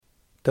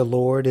The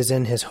Lord is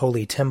in his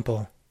holy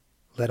temple.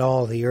 Let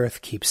all the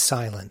earth keep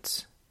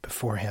silence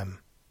before him.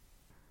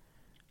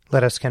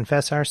 Let us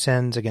confess our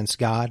sins against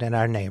God and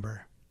our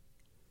neighbor.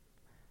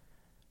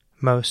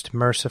 Most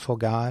merciful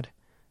God,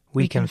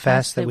 we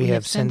confess that we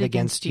have sinned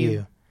against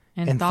you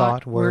in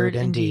thought, word,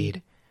 and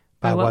deed,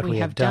 by what we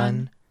have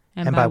done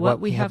and by what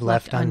we have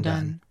left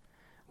undone.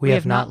 We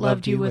have not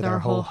loved you with our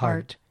whole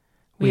heart.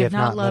 We have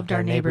not loved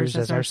our neighbors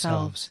as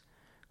ourselves.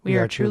 We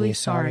are truly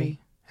sorry,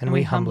 and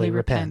we humbly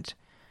repent.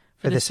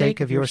 For the sake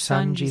of your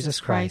Son,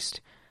 Jesus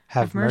Christ,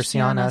 have mercy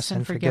on us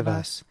and forgive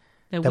us,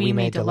 that we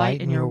may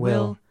delight in your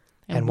will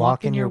and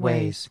walk in your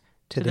ways,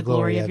 to the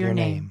glory of your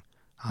name.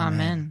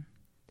 Amen.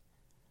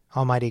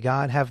 Almighty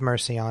God, have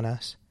mercy on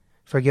us.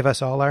 Forgive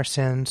us all our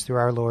sins through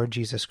our Lord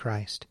Jesus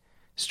Christ.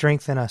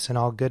 Strengthen us in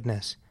all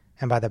goodness,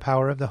 and by the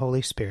power of the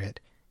Holy Spirit,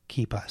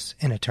 keep us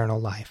in eternal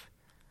life.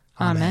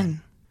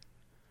 Amen.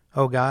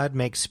 O God,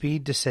 make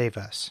speed to save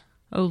us.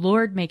 O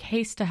Lord, make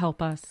haste to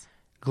help us.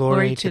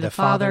 Glory to the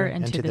Father,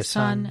 and to the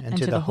Son, and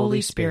to the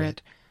Holy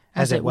Spirit,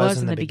 as it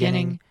was in the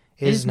beginning,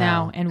 is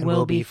now, and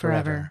will be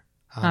forever.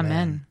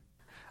 Amen.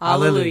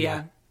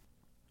 Alleluia.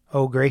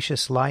 O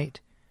gracious light,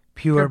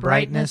 pure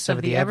brightness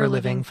of the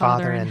ever-living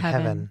Father in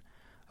heaven,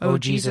 O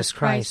Jesus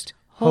Christ,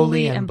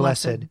 holy and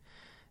blessed,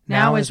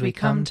 now as we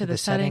come to the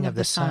setting of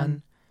the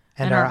sun,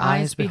 and our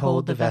eyes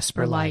behold the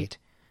vesper light,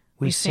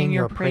 we sing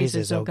your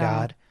praises, O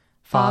God,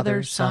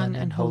 Father, Son,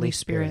 and Holy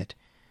Spirit.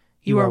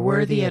 You are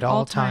worthy at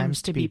all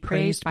times to be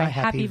praised by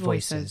happy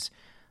voices,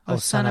 O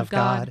Son of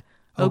God,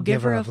 O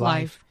Giver of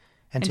life,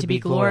 and to be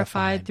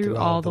glorified through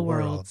all the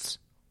worlds.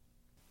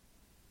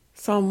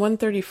 Psalm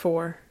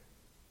 134.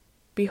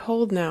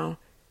 Behold now,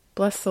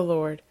 bless the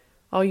Lord,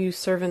 all you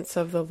servants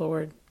of the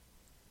Lord,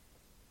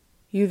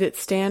 you that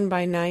stand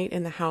by night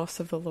in the house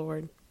of the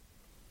Lord.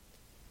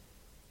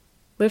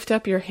 Lift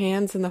up your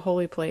hands in the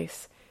holy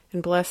place,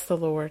 and bless the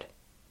Lord.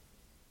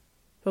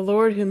 The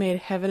Lord who made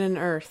heaven and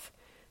earth,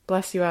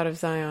 bless you out of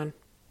Zion.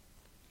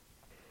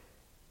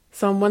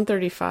 Psalm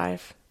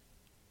 135.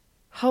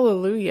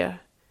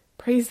 Hallelujah!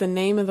 Praise the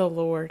name of the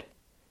Lord.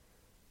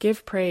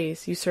 Give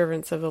praise, you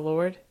servants of the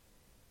Lord,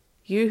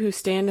 you who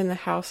stand in the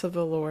house of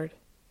the Lord,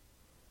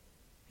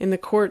 in the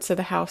courts of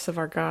the house of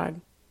our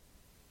God.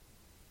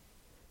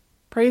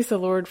 Praise the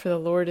Lord, for the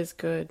Lord is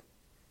good.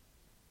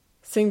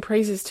 Sing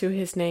praises to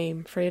his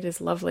name, for it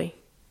is lovely.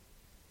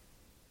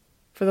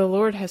 For the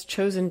Lord has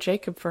chosen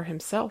Jacob for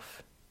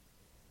himself,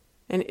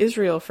 and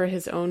Israel for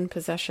his own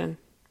possession.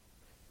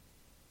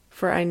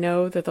 For I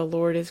know that the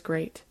Lord is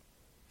great,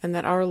 and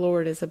that our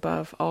Lord is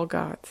above all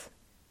gods.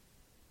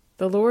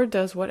 The Lord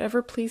does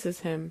whatever pleases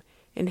him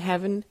in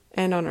heaven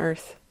and on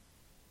earth,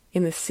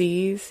 in the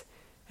seas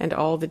and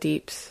all the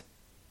deeps.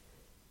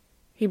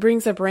 He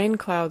brings up rain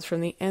clouds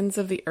from the ends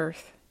of the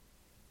earth.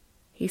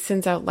 He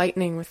sends out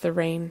lightning with the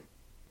rain,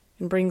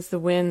 and brings the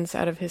winds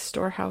out of his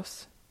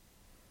storehouse.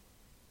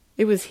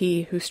 It was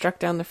he who struck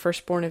down the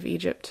firstborn of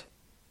Egypt,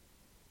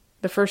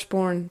 the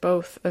firstborn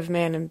both of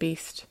man and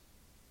beast.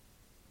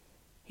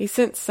 He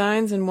sent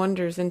signs and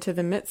wonders into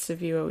the midst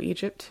of you, O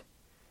Egypt,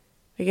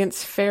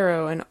 against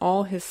Pharaoh and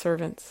all his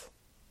servants.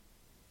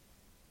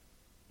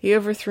 He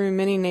overthrew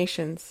many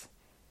nations,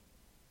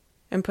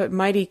 and put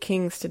mighty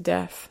kings to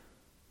death.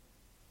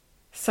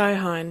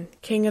 Sihon,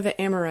 king of the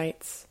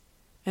Amorites,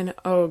 and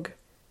Og,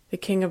 the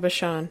king of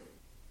Bashan,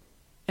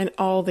 and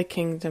all the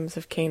kingdoms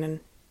of Canaan.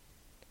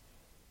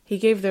 He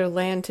gave their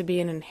land to be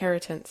an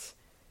inheritance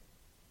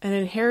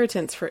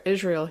for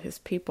Israel his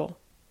people.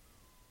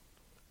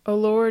 O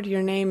Lord,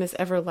 your name is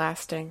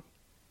everlasting.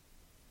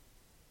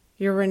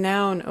 Your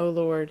renown, O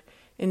Lord,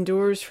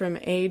 endures from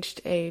age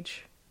to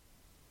age.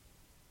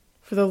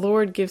 For the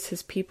Lord gives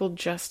his people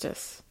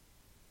justice,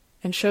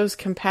 and shows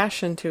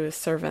compassion to his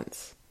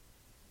servants.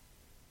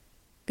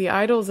 The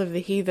idols of the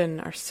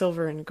heathen are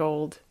silver and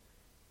gold,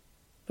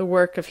 the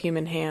work of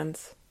human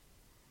hands.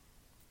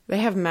 They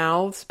have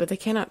mouths, but they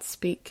cannot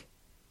speak.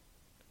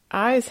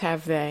 Eyes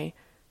have they,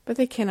 but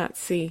they cannot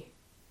see.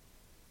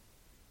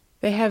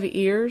 They have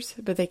ears,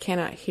 but they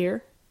cannot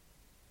hear.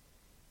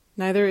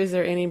 Neither is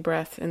there any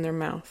breath in their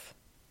mouth.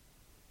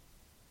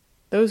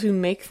 Those who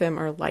make them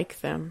are like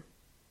them,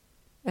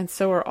 and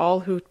so are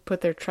all who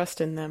put their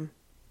trust in them.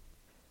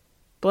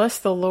 Bless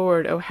the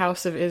Lord, O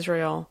house of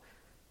Israel.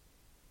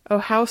 O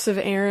house of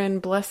Aaron,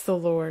 bless the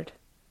Lord.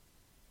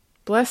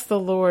 Bless the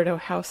Lord, O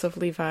house of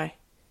Levi.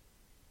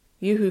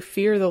 You who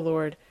fear the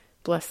Lord,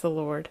 bless the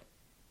Lord.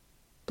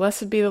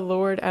 Blessed be the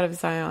Lord out of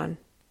Zion,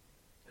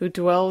 who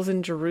dwells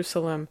in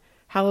Jerusalem.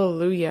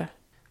 Hallelujah.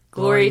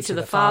 Glory to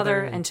the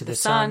Father, and to the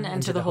Son,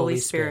 and to the Holy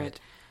Spirit,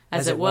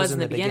 as it was in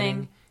the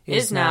beginning,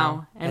 is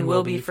now, and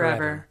will be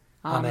forever.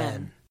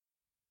 Amen.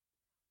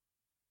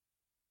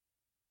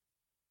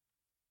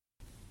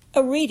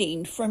 A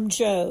reading from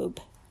Job,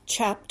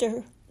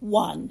 chapter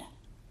 1.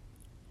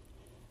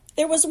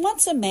 There was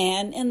once a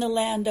man in the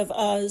land of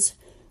Uz,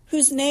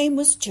 whose name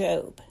was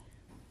Job.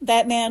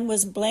 That man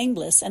was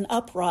blameless and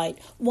upright,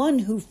 one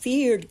who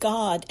feared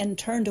God and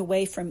turned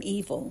away from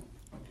evil.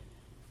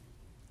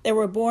 There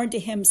were born to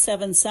him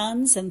 7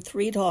 sons and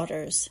 3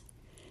 daughters.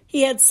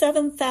 He had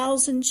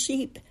 7,000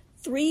 sheep,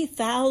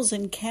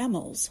 3,000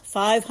 camels,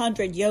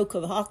 500 yoke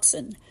of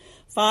oxen,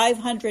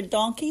 500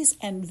 donkeys,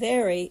 and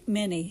very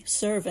many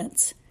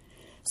servants,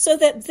 so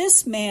that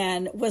this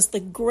man was the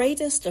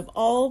greatest of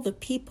all the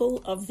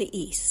people of the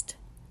East.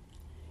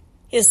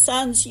 His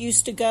sons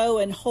used to go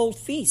and hold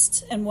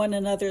feasts in one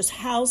another's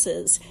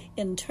houses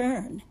in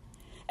turn,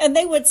 and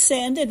they would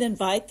send and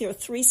invite their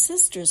 3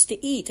 sisters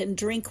to eat and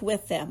drink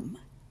with them.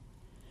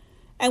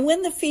 And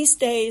when the feast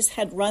days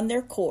had run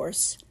their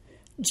course,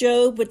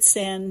 Job would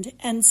send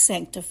and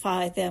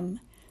sanctify them,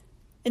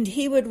 and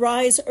he would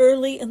rise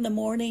early in the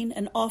morning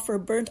and offer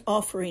burnt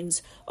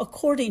offerings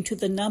according to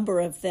the number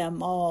of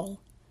them all.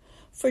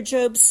 For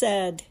Job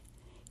said,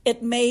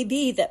 "It may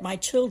be that my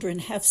children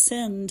have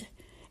sinned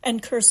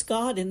and curse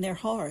God in their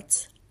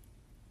hearts."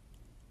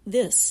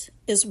 This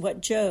is what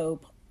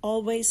Job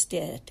always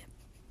did.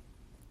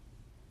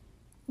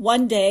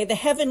 One day the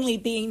heavenly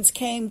beings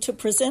came to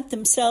present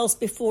themselves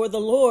before the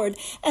Lord,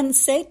 and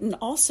Satan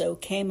also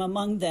came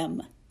among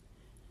them.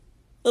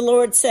 The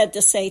Lord said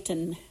to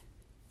Satan,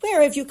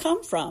 "Where have you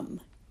come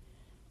from?"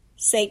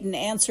 Satan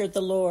answered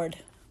the Lord,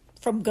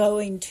 "From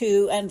going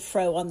to and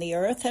fro on the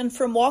earth, and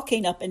from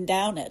walking up and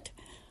down it."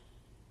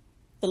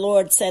 The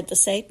Lord said to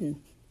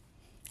Satan,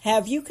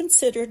 "Have you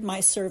considered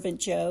my servant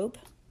Job?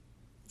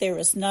 There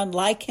is none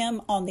like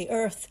him on the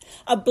earth,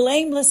 a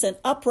blameless and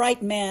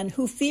upright man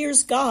who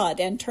fears God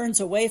and turns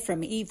away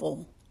from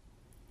evil."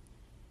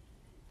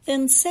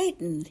 Then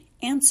Satan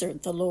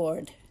answered the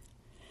Lord,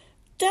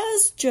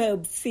 "Does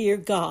Job fear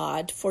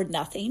God for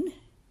nothing?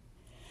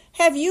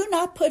 Have you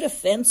not put a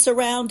fence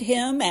around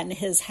him and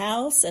his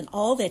house and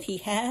all that he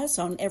has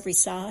on every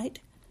side?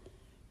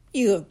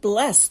 You have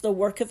blessed the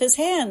work of his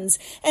hands,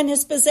 and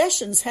his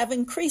possessions have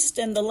increased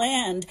in the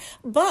land.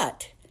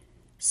 But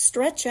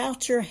stretch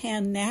out your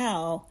hand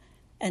now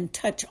and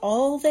touch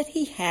all that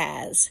he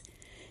has,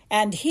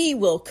 and he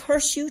will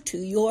curse you to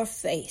your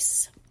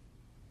face."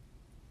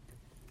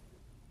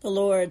 The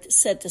Lord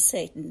said to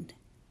Satan,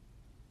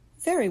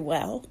 "Very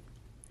well.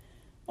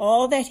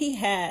 All that he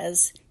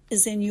has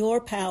is in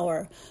your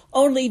power.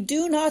 Only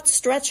do not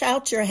stretch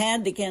out your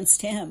hand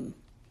against him."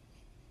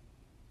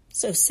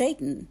 So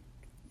Satan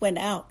went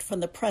out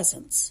from the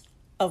presence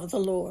of the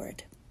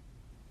Lord.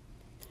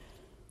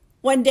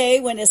 One day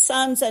when his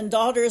sons and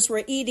daughters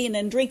were eating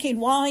and drinking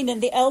wine in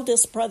the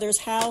eldest brother's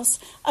house,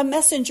 a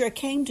messenger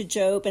came to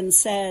Job and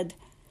said,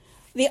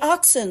 "The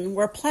oxen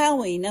were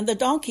plowing and the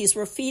donkeys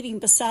were feeding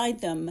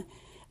beside them,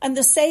 and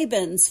the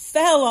Sabins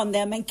fell on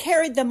them and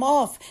carried them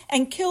off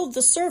and killed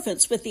the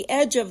servants with the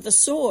edge of the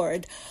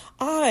sword.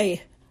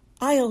 I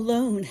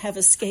alone have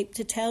escaped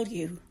to tell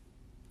you."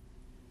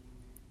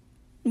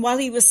 While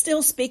he was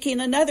still speaking,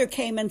 another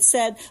came and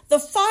said, "The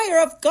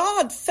fire of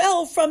God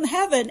fell from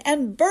heaven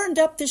and burned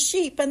up the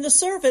sheep and the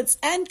servants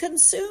and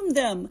consumed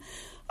them.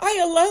 I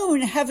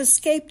alone have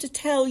escaped to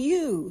tell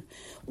you."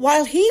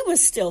 While he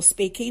was still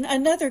speaking,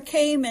 another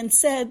came and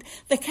said,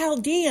 "The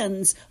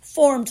Chaldeans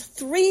formed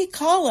 3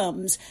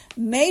 columns,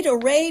 made a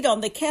raid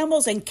on the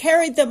camels and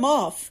carried them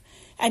off,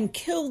 and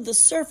killed the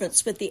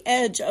servants with the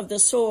edge of the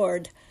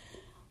sword.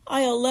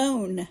 I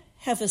alone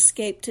have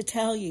escaped to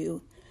tell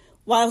you."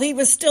 While he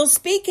was still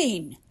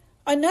speaking,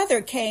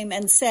 another came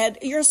and said,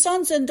 "Your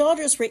sons and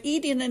daughters were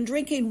eating and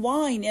drinking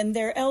wine in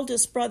their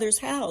eldest brother's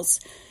house.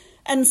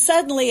 And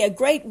suddenly a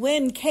great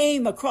wind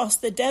came across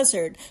the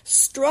desert,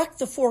 struck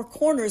the 4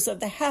 corners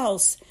of the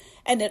house,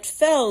 and it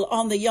fell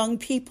on the young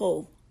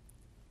people.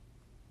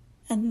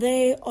 And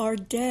they are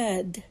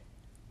dead.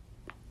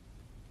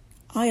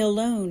 I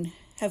alone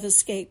have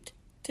escaped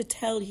to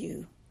tell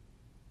you."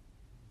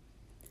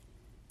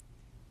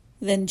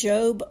 Then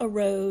Job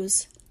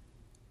arose,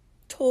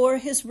 tore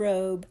his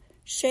robe,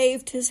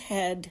 shaved his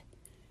head,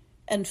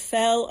 and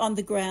fell on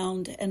the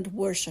ground and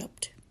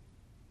worshipped.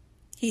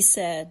 He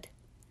said,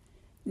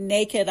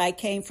 "Naked I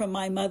came from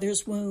my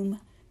mother's womb,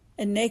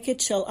 and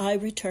naked shall I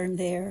return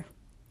there.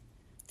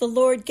 The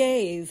Lord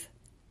gave,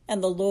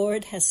 and the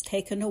Lord has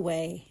taken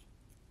away.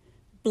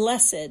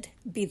 Blessed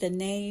be the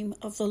name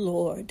of the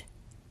Lord."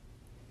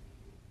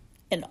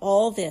 In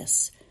all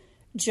this,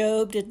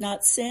 Job did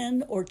not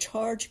sin or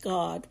charge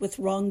God with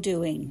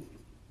wrongdoing.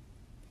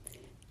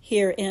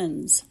 Here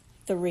ends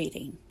the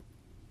reading.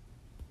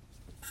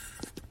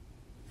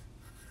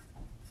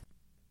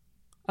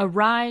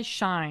 Arise,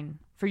 shine,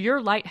 for your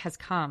light has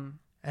come,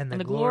 and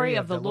the glory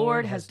of the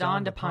Lord has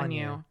dawned upon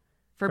you.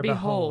 For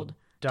behold,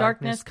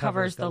 darkness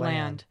covers the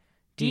land,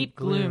 deep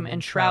gloom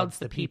enshrouds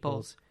the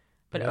peoples.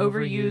 But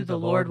over you the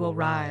Lord will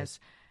rise,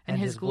 and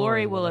his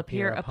glory will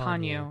appear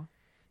upon you.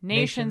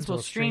 Nations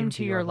will stream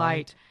to your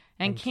light,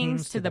 and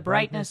kings to the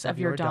brightness of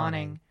your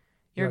dawning.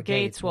 Your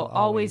gates will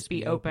always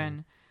be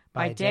open.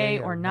 By day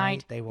or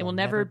night they will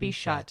never be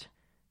shut.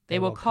 They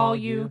will call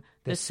you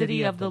the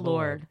city of the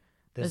Lord,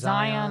 the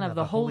Zion of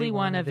the Holy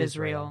One of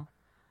Israel.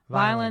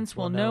 Violence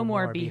will no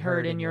more be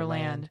heard in your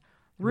land,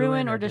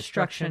 ruin or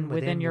destruction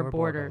within your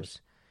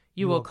borders.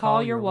 You will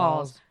call your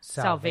walls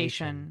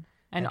salvation,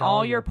 and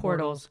all your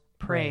portals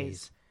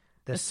praise.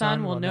 The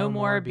sun will no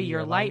more be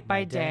your light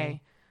by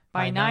day,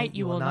 By night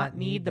you will not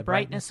need the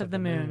brightness of the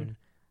moon.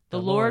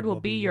 The Lord will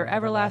be your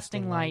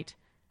everlasting light,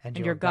 and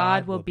your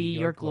God will be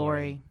your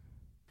glory.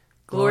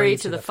 Glory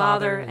to the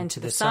Father, and to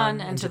the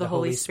Son, and to the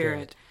Holy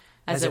Spirit,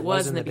 as it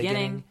was in the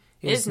beginning,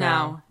 is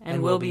now,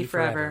 and will be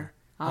forever.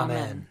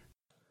 Amen.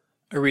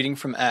 A reading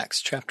from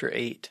Acts chapter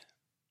 8.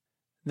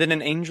 Then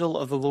an angel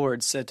of the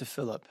Lord said to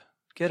Philip,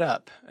 "Get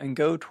up, and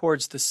go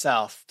towards the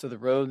south to the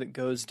road that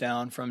goes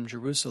down from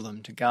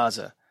Jerusalem to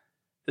Gaza.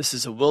 This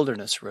is a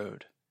wilderness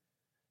road."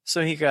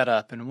 So he got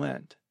up and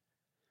went.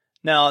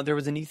 Now there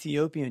was an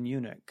Ethiopian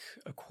eunuch,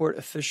 a court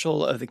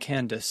official of the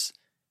Candace,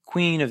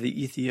 queen of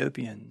the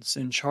Ethiopians,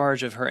 in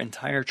charge of her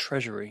entire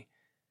treasury.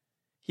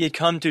 He had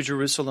come to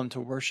Jerusalem to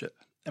worship,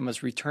 and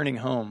was returning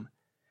home.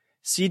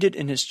 Seated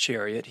in his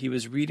chariot, he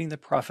was reading the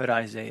prophet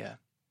Isaiah.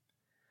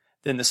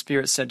 Then the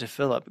Spirit said to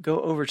Philip,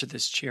 "Go over to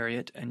this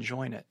chariot and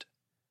join it."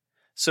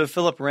 So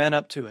Philip ran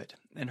up to it,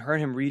 and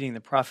heard him reading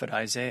the prophet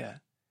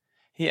Isaiah.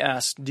 He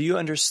asked, "Do you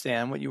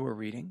understand what you are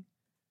reading?"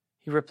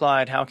 He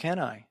replied, "How can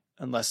I,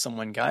 unless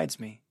someone guides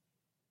me?"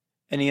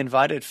 And he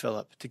invited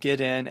Philip to get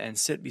in and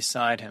sit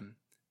beside him.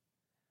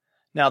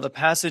 Now the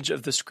passage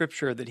of the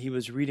scripture that he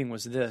was reading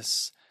was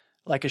this: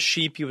 "Like a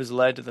sheep he was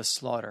led to the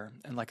slaughter,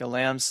 and like a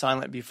lamb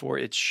silent before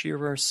its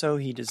shearer, so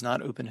he does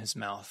not open his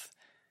mouth.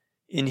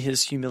 In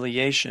his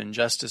humiliation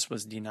justice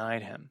was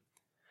denied him.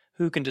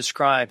 Who can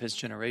describe his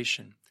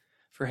generation?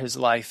 For his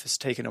life is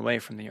taken away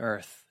from the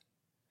earth."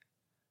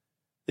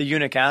 The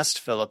eunuch asked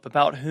Philip,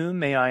 "About whom,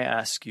 may I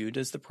ask you,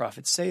 does the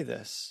prophet say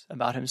this?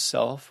 About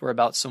himself or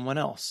about someone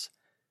else?"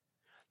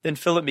 Then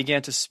Philip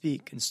began to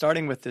speak, and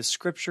starting with this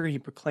scripture, he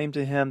proclaimed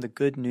to him the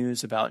good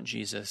news about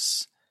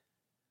Jesus.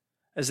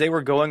 As they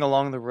were going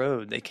along the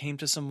road, they came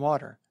to some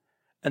water,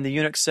 and the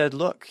eunuch said,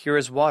 "Look, here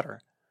is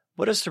water.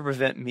 What is to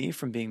prevent me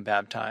from being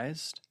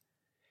baptized?"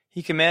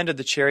 He commanded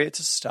the chariot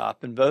to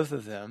stop, and both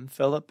of them,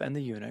 Philip and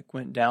the eunuch,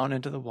 went down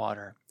into the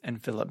water,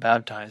 and Philip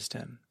baptized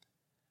him.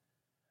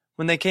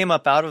 When they came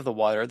up out of the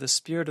water, the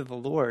Spirit of the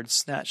Lord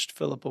snatched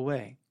Philip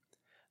away.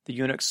 The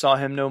eunuch saw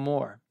him no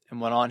more,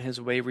 and went on his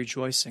way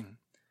rejoicing.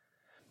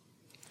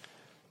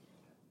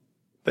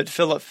 But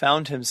Philip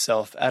found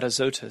himself at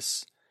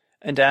Azotus,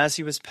 and as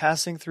he was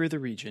passing through the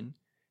region,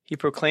 he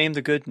proclaimed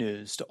the good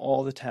news to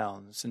all the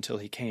towns until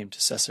he came to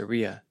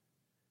Caesarea.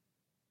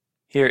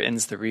 Here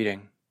ends the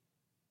reading.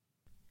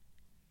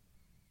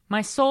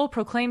 My soul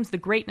proclaims the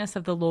greatness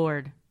of the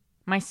Lord.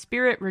 My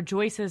spirit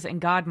rejoices in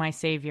God my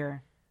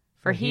Savior.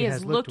 For he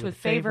has looked with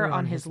favor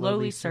on his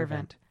lowly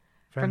servant.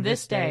 From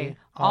this day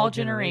all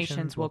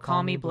generations will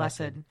call me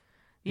blessed.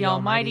 The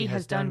Almighty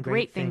has done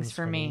great things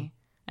for me,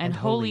 and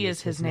holy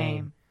is his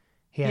name.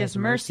 He has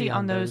mercy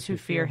on those who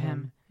fear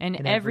him,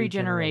 in every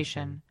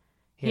generation.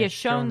 He has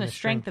shown the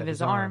strength of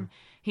his arm.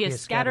 He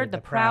has scattered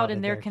the proud in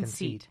their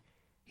conceit.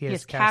 He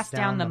has cast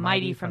down the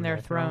mighty from their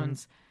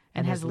thrones,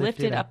 and has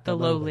lifted up the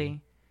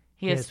lowly.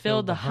 He has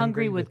filled the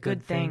hungry with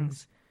good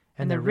things,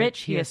 and the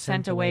rich he has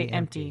sent away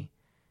empty.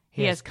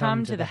 He has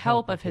come to the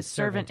help of his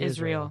servant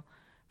Israel,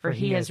 for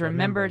he has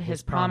remembered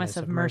his promise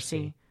of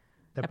mercy,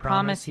 the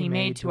promise he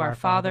made to our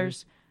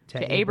fathers,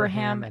 to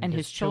Abraham and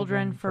his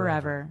children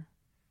forever.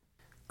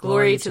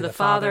 Glory to the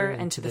Father,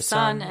 and to the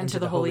Son, and to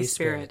the Holy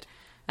Spirit,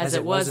 as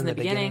it was in the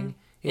beginning,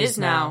 is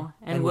now,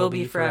 and will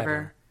be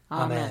forever.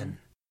 Amen.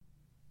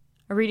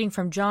 A reading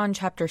from John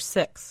chapter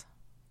 6.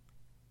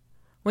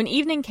 When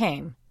evening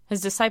came,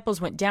 his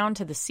disciples went down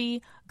to the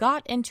sea,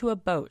 got into a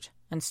boat,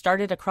 and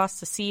started across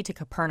the sea to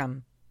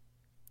Capernaum.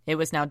 It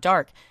was now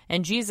dark,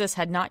 and Jesus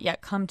had not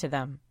yet come to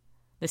them.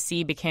 The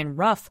sea became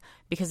rough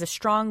because a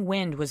strong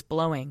wind was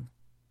blowing.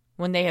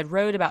 When they had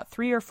rowed about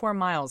 3 or 4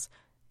 miles,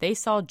 they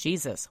saw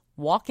Jesus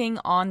walking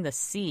on the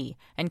sea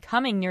and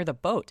coming near the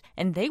boat,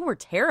 and they were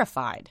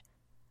terrified.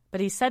 But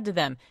he said to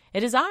them,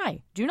 "It is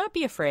I, do not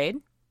be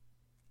afraid."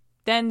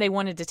 Then they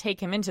wanted to take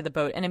him into the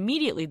boat, and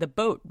immediately the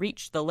boat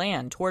reached the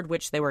land toward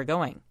which they were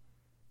going.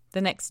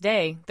 The next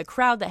day, the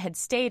crowd that had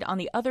stayed on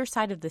the other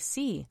side of the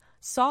sea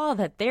saw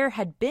that there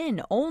had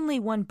been only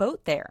one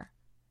boat there.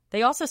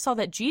 They also saw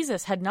that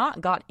Jesus had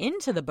not got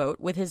into the boat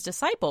with his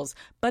disciples,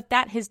 but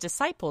that his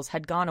disciples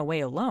had gone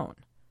away alone.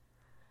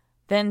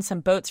 Then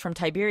some boats from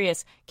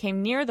Tiberias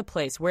came near the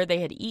place where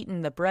they had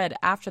eaten the bread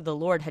after the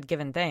Lord had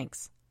given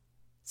thanks.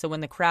 So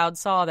when the crowd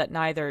saw that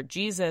neither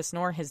Jesus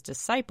nor his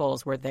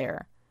disciples were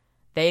there,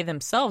 they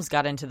themselves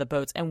got into the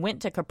boats and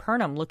went to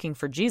Capernaum looking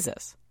for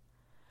Jesus.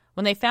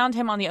 When they found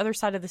him on the other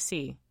side of the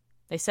sea,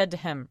 they said to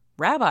him,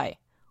 "Rabbi,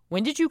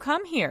 when did you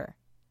come here?"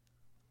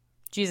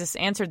 Jesus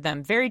answered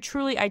them, "Very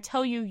truly I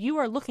tell you, you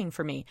are looking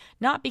for me,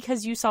 not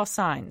because you saw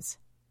signs,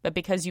 but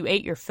because you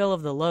ate your fill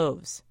of the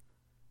loaves.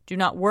 Do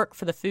not work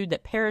for the food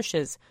that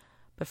perishes,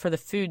 but for the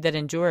food that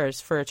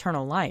endures for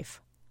eternal life,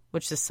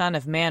 which the Son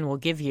of Man will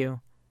give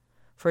you.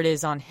 For it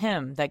is on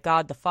him that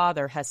God the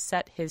Father has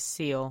set his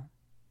seal."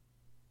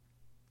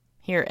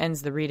 Here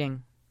ends the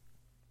reading.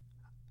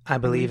 I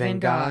believe in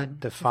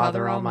God, the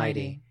Father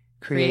Almighty,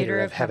 creator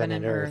of heaven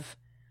and earth.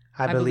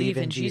 I believe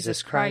in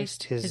Jesus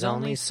Christ, his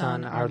only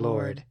Son, our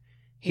Lord.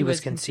 He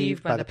was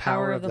conceived by the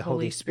power of the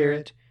Holy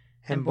Spirit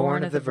and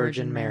born of the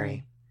Virgin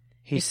Mary.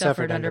 He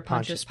suffered under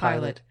Pontius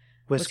Pilate,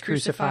 was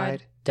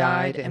crucified,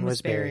 died, and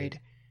was buried.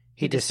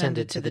 He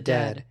descended to the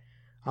dead.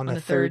 On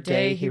the third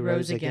day he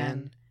rose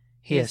again.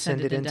 He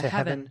ascended into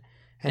heaven,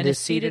 and is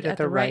seated at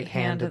the right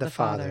hand of the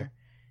Father.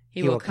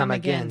 He will come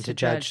again to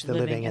judge the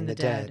living and the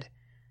dead.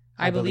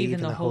 I believe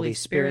in the Holy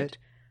Spirit,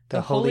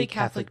 the Holy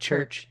Catholic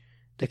Church,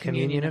 the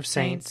communion of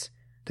saints,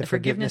 the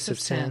forgiveness of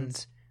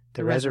sins,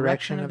 the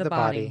resurrection of the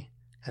body,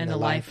 and the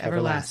life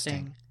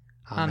everlasting.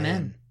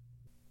 Amen.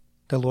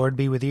 The Lord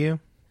be with you.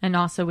 And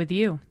also with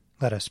you.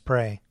 Let us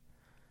pray.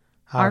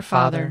 Our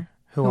Father,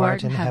 who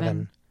art in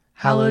heaven,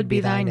 hallowed be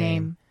thy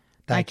name.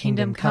 Thy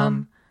kingdom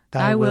come,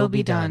 thy will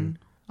be done,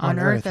 on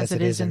earth as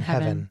it is in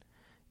heaven.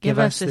 Give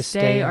us this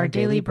day our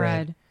daily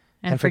bread,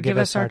 and forgive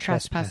us our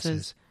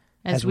trespasses,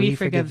 as we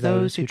forgive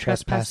those who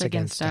trespass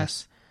against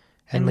us.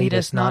 And lead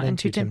us not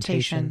into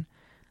temptation,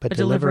 but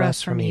deliver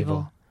us from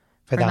evil.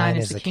 For thine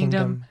is the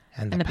kingdom,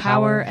 and the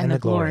power, and the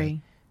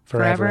glory,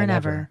 forever and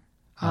ever.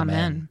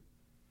 Amen.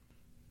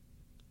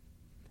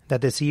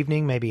 That this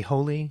evening may be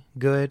holy,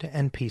 good,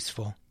 and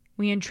peaceful.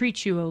 We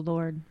entreat you, O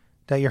Lord.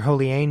 That your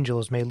holy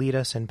angels may lead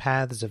us in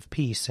paths of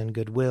peace and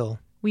goodwill.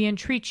 We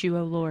entreat you,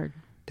 O Lord.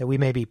 That we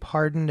may be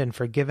pardoned and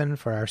forgiven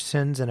for our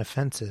sins and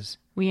offenses.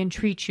 We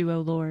entreat you,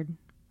 O Lord.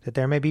 That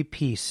there may be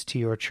peace to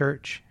your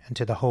church and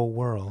to the whole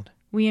world.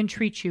 We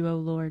entreat you, O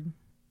Lord.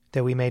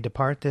 That we may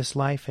depart this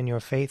life in your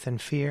faith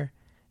and fear,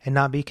 and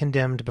not be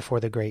condemned before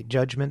the great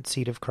judgment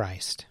seat of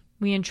Christ.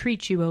 We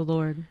entreat you, O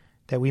Lord.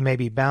 That we may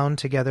be bound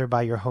together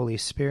by your Holy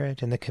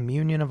Spirit in the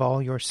communion of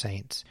all your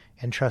saints,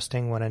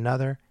 entrusting one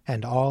another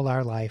and all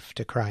our life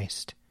to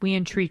Christ. We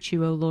entreat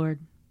you, O Lord.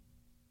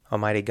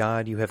 Almighty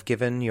God, you have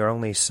given your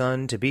only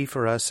Son to be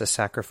for us a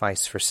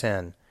sacrifice for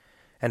sin,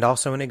 and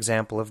also an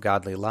example of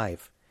godly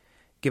life.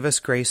 Give us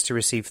grace to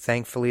receive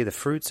thankfully the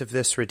fruits of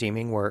this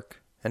redeeming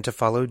work, and to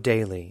follow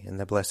daily in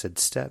the blessed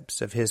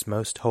steps of his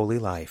most holy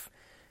life,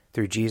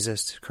 through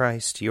Jesus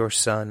Christ, your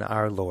Son,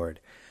 our Lord,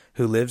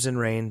 who lives and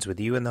reigns with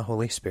you in the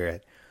Holy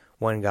Spirit,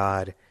 one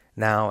God,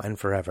 now and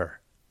forever.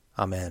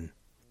 Amen.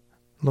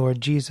 Lord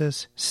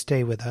Jesus,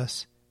 stay with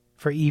us,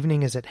 for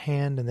evening is at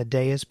hand and the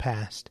day is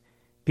past.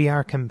 Be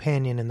our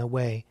companion in the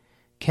way,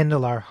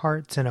 kindle our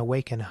hearts and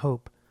awaken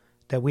hope,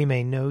 that we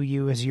may know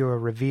you as you are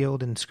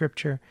revealed in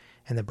Scripture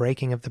and the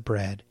breaking of the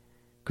bread.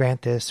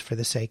 Grant this for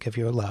the sake of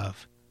your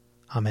love.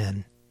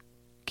 Amen.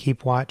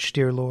 Keep watch,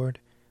 dear Lord,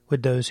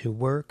 with those who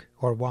work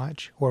or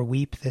watch or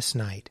weep this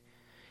night,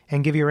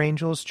 and give your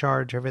angels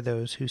charge over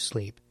those who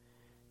sleep.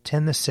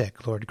 Tend the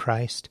sick, Lord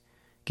Christ.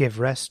 Give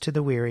rest to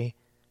the weary.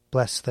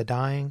 Bless the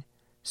dying.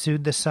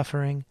 Soothe the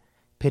suffering.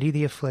 Pity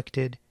the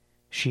afflicted.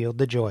 Shield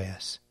the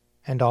joyous.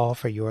 And all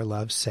for your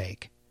love's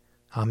sake.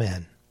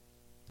 Amen.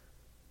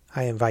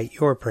 I invite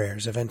your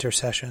prayers of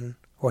intercession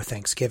or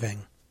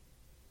thanksgiving.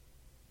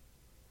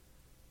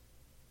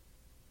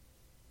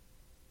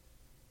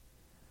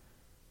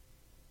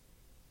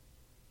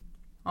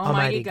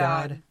 Almighty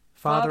God,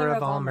 Father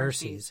of all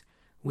mercies,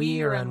 we,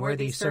 your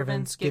unworthy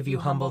servants, give you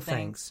humble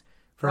thanks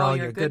for all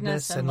your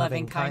goodness and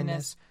loving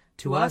kindness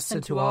to us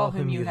and to all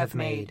whom you have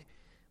made.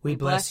 We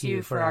bless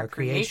you for our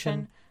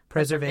creation,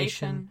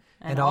 preservation,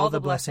 and all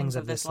the blessings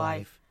of this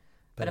life,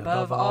 but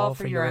above all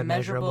for your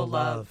immeasurable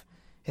love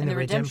in the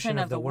redemption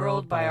of the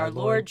world by our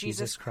Lord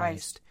Jesus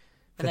Christ,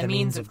 for the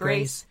means of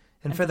grace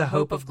and for the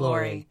hope of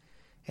glory.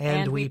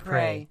 And we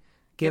pray,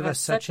 give us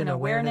such an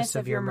awareness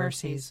of your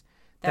mercies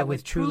that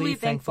with truly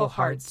thankful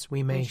hearts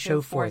we may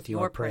show forth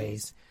your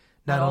praise,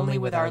 not only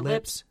with our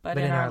lips, but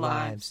in our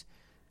lives,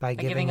 by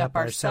giving up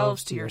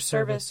ourselves to your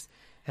service,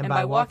 and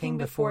by walking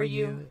before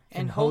you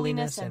in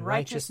holiness and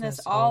righteousness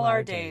all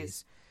our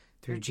days,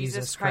 through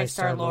Jesus Christ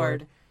our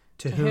Lord,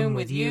 to whom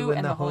with you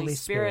and the Holy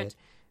Spirit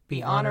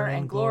be honor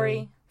and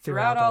glory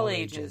throughout all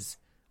ages.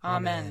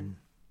 Amen.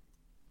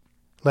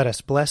 Let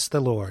us bless the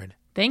Lord.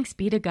 Thanks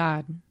be to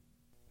God.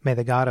 May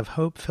the God of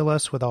hope fill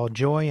us with all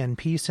joy and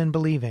peace in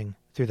believing,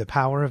 through the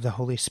power of the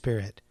Holy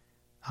Spirit.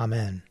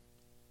 Amen.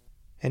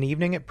 An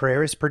Evening at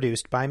Prayer is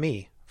produced by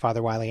me,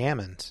 Father Wiley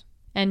Ammons.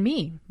 And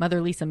me,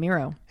 Mother Lisa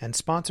Miro. And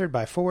sponsored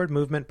by Forward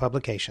Movement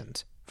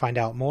Publications. Find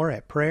out more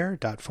at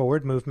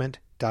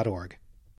prayer.forwardmovement.org.